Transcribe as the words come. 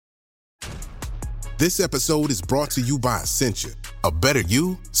This episode is brought to you by Essentia. A better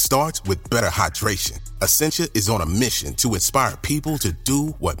you starts with better hydration. Essentia is on a mission to inspire people to do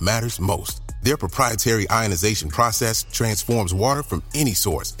what matters most. Their proprietary ionization process transforms water from any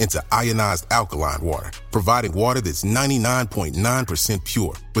source into ionized alkaline water, providing water that's 99.9%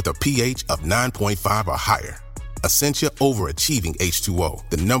 pure with a pH of 9.5 or higher. Essentia Overachieving H2O,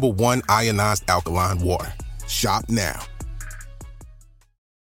 the #1 ionized alkaline water. Shop now.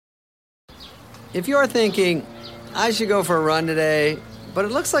 If you're thinking, I should go for a run today, but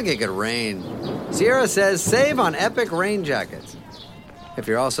it looks like it could rain, Sierra says save on Epic rain jackets. If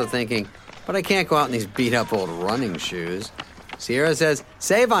you're also thinking, but I can't go out in these beat-up old running shoes, Sierra says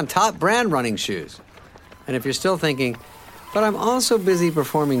save on top brand running shoes. And if you're still thinking, but I'm also busy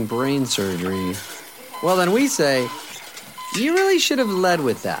performing brain surgery, well then we say, you really should have led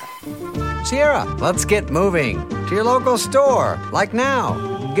with that. Sierra, let's get moving to your local store, like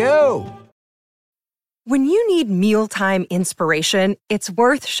now. Go! When you need mealtime inspiration, it's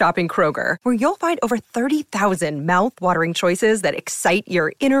worth shopping Kroger, where you'll find over 30,000 mouth-watering choices that excite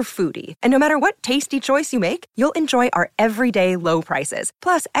your inner foodie. And no matter what tasty choice you make, you'll enjoy our everyday low prices,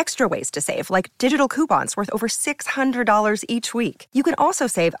 plus extra ways to save, like digital coupons worth over $600 each week. You can also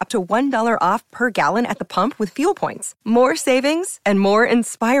save up to $1 off per gallon at the pump with fuel points. More savings and more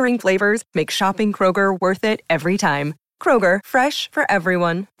inspiring flavors make shopping Kroger worth it every time. Kroger, fresh for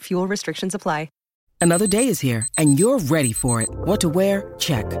everyone. Fuel restrictions apply. Another day is here, and you're ready for it. What to wear?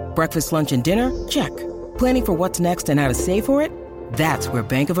 Check. Breakfast, lunch, and dinner? Check. Planning for what's next and how to save for it? That's where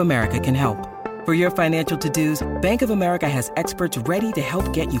Bank of America can help. For your financial to-dos, Bank of America has experts ready to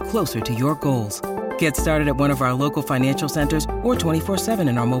help get you closer to your goals. Get started at one of our local financial centers or 24/7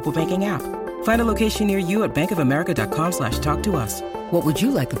 in our mobile banking app. Find a location near you at bankofamerica.com/talktous. What would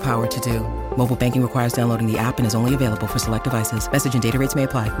you like the power to do? Mobile banking requires downloading the app and is only available for select devices. Message and data rates may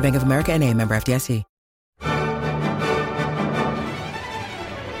apply. Bank of America N.A., member FDIC.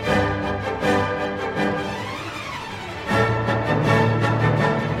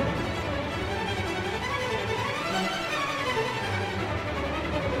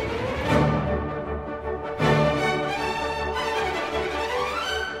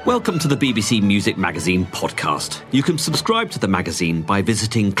 Welcome to the BBC Music Magazine podcast. You can subscribe to the magazine by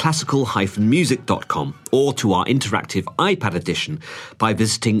visiting classical-music.com or to our interactive iPad edition by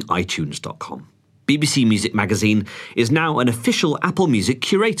visiting itunes.com. BBC Music Magazine is now an official Apple Music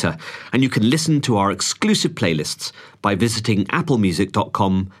curator, and you can listen to our exclusive playlists by visiting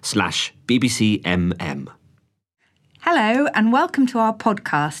applemusic.com/bbcmm. Hello and welcome to our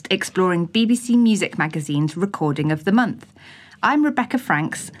podcast exploring BBC Music Magazine's recording of the month. I'm Rebecca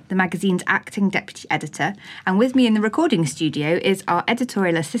Franks, the magazine's acting deputy editor, and with me in the recording studio is our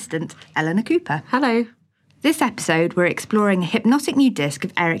editorial assistant, Eleanor Cooper. Hello. This episode, we're exploring a hypnotic new disc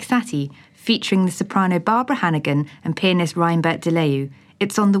of Erik Satie, featuring the soprano Barbara Hannigan and pianist Reinbert DeLeeuw.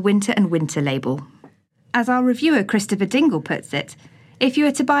 It's on the Winter and Winter label. As our reviewer Christopher Dingle puts it, if you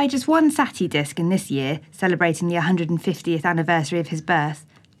were to buy just one Satie disc in this year, celebrating the 150th anniversary of his birth,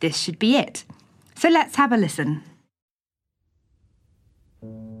 this should be it. So let's have a listen.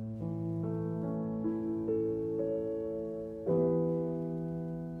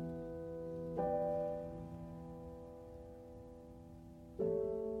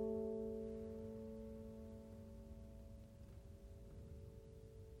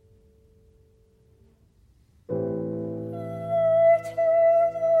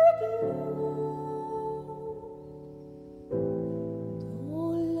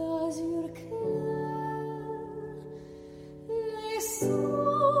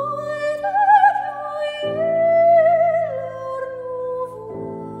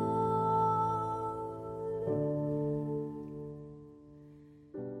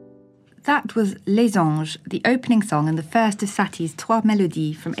 That was Les Anges, the opening song and the first of Satie's Trois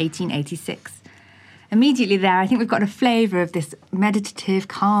Mélodies from 1886. Immediately there, I think we've got a flavour of this meditative,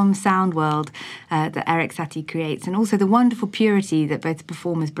 calm sound world that Erik Satie creates, and also the wonderful purity that both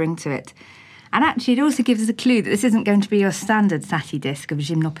performers bring to it. And actually, it also gives us a clue that this isn't going to be your standard Satie disc of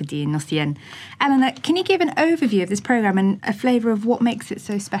Gymnopédie and Gnossienne. Eleanor, can you give an overview of this programme and a flavour of what makes it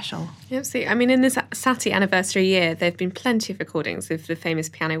so special? Absolutely. I mean, in this Satie anniversary year, there have been plenty of recordings of the famous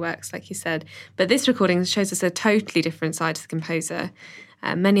piano works, like you said. But this recording shows us a totally different side to the composer.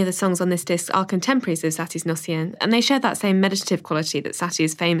 Many of the songs on this disc are contemporaries of Satie's Gnossienne, and they share that same meditative quality that Satie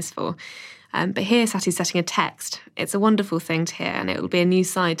is famous for. But here, Satie's setting a text. It's a wonderful thing to hear, and it will be a new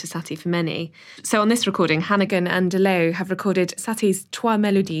side to Satie for many. So on this recording, Hannigan and DeLeeuw have recorded Satie's Trois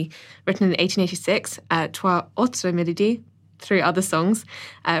Mélodies, written in 1886, Trois Autres Mélodies, 3 other songs,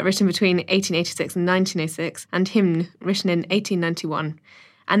 written between 1886 and 1906, and Hymne, written in 1891.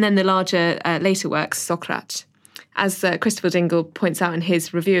 And then the larger, later works, Socrate. As Christopher Dingle points out in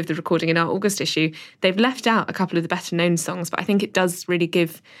his review of the recording in our August issue, they've left out a couple of the better-known songs, but I think it does really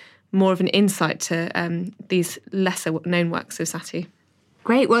give more of an insight to these lesser-known works of Satie.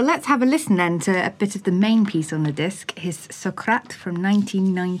 Great. Well, let's have a listen then to a bit of the main piece on the disc, his Socrate from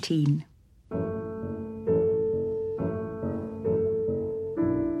 1919.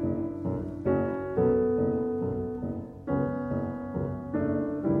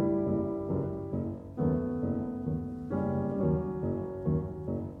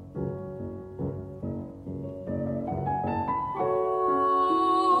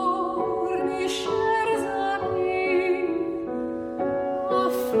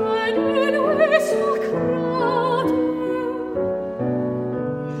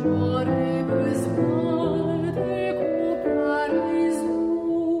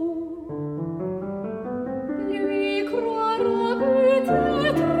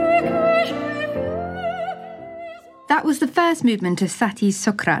 That was the first movement of Satie's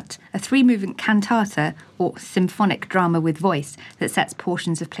Socrate, a three-movement cantata or symphonic drama with voice that sets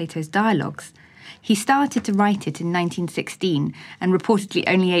portions of Plato's dialogues. He started to write it in 1916 and reportedly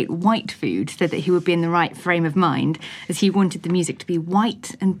only ate white food so that he would be in the right frame of mind, as he wanted the music to be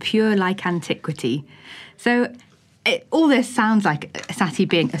white and pure like antiquity. So all this sounds like Satie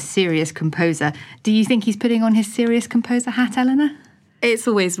being a serious composer. Do you think he's putting on his serious composer hat, Eleanor? It's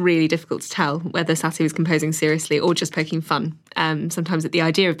always really difficult to tell whether Satie was composing seriously or just poking fun, sometimes at the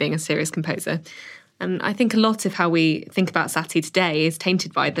idea of being a serious composer. And I think a lot of how we think about Satie today is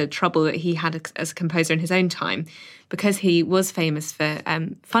tainted by the trouble that he had as a composer in his own time. Because he was famous for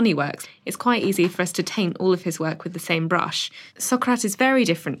funny works, it's quite easy for us to taint all of his work with the same brush. Socrate is very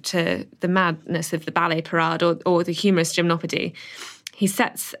different to the madness of the ballet parade or the humorous gymnopédie. He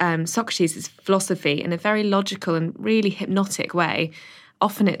sets Socrates' philosophy in a very logical and really hypnotic way.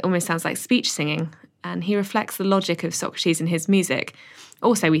 Often it almost sounds like speech singing, and he reflects the logic of Socrates in his music.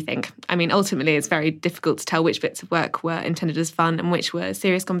 Also, we think, ultimately it's very difficult to tell which bits of work were intended as fun and which were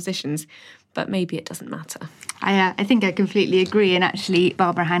serious compositions, but maybe it doesn't matter. I think I completely agree, and actually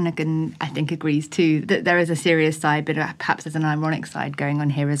Barbara Hannigan, I think, agrees too, that there is a serious side, but perhaps there's an ironic side going on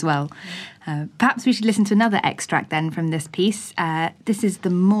here as well. Perhaps we should listen to another extract then from this piece. This is the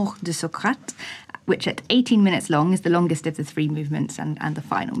Mort de Socrate, which at 18 minutes long is the longest of the three movements and the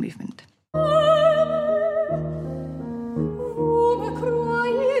final movement.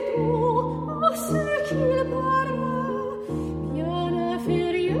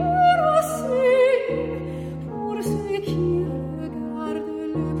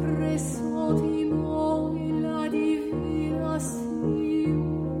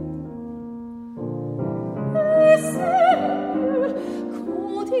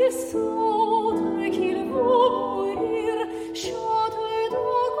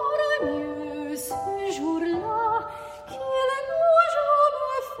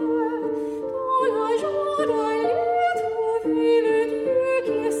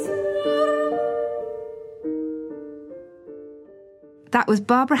 That was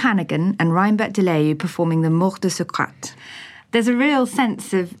Barbara Hannigan and Reinbert Deleu performing the Mort de Socrate. There's a real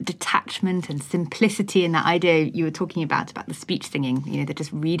sense of detachment and simplicity in that idea you were talking about the speech singing. They're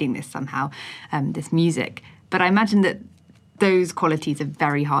just reading this somehow, this music. But I imagine that those qualities are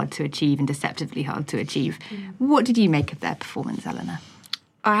very hard to achieve and deceptively hard to achieve. What did you make of their performance, Eleanor?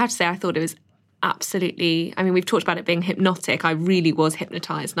 I have to say, I thought it was absolutely... we've talked about it being hypnotic. I really was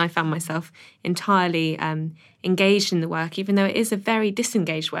hypnotised, and I found myself entirely engaged in the work, even though it is a very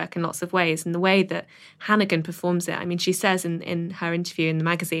disengaged work in lots of ways. And the way that Hannigan performs it, she says in her interview in the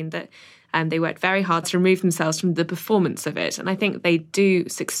magazine that they worked very hard to remove themselves from the performance of it. And I think they do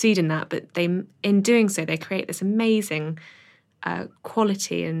succeed in that, but in doing so, they create this amazing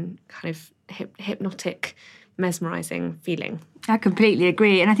quality and kind of hypnotic, mesmerising feeling. I completely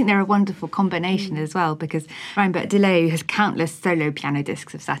agree, and I think they're a wonderful combination as well, because Reinbert Deleu has countless solo piano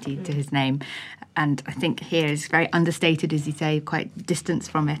discs of Satie to his name, and I think here is very understated, as you say, quite distanced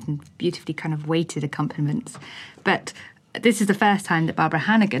from it, and beautifully kind of weighted accompaniments. But this is the first time that Barbara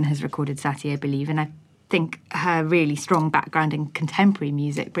Hannigan has recorded Satie, I believe, and I think her really strong background in contemporary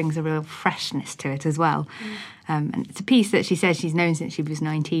music brings a real freshness to it as well. And it's a piece that she says she's known since she was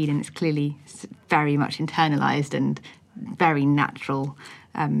 19, and it's clearly very much internalised and very natural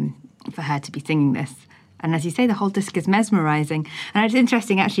for her to be singing this. And as you say, the whole disc is mesmerising. And it's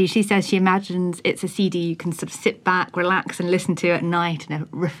interesting, actually, she says she imagines it's a CD you can sort of sit back, relax and listen to at night in a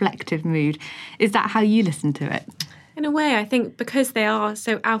reflective mood. Is that how you listen to it? In a way, I think because they are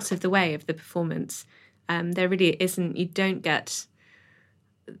so out of the way of the performance, there really isn't, you don't get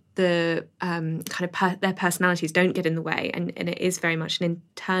the their personalities don't get in the way, and it is very much an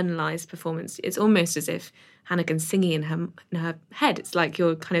internalized performance. It's almost as if Hannigan's singing in her head. It's like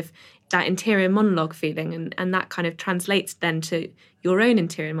you're kind of that interior monologue feeling, and that kind of translates then to your own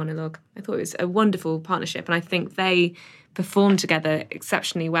interior monologue. I thought it was a wonderful partnership, and I think they perform together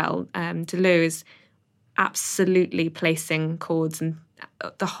exceptionally well. Deleu is absolutely placing chords, and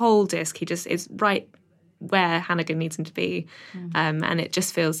the whole disc, he just is right where Hannigan needs him to be, and it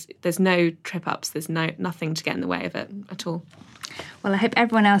just feels there's no trip-ups, there's nothing to get in the way of it at all. Well, I hope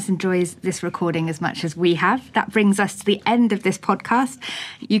everyone else enjoys this recording as much as we have. That brings us to the end of this podcast.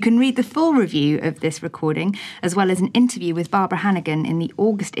 You can read the full review of this recording, as well as an interview with Barbara Hannigan in the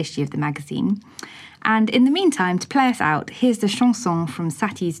August issue of the magazine. And in the meantime, to play us out, here's the chanson from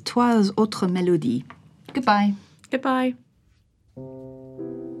Satie's Trois Autres Mélodies. Goodbye. Goodbye.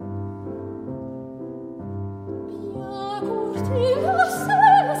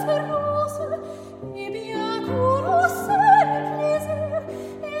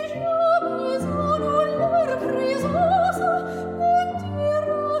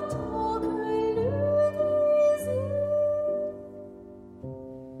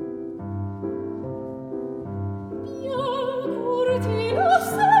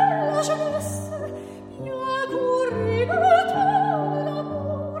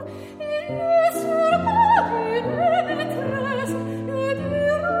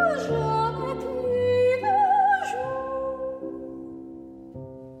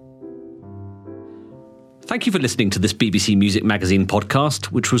 Thank you for listening to this BBC Music Magazine podcast,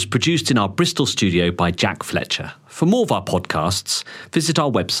 which was produced in our Bristol studio by Jack Fletcher. For more of our podcasts, visit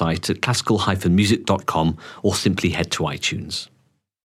our website at classical-music.com or simply head to iTunes.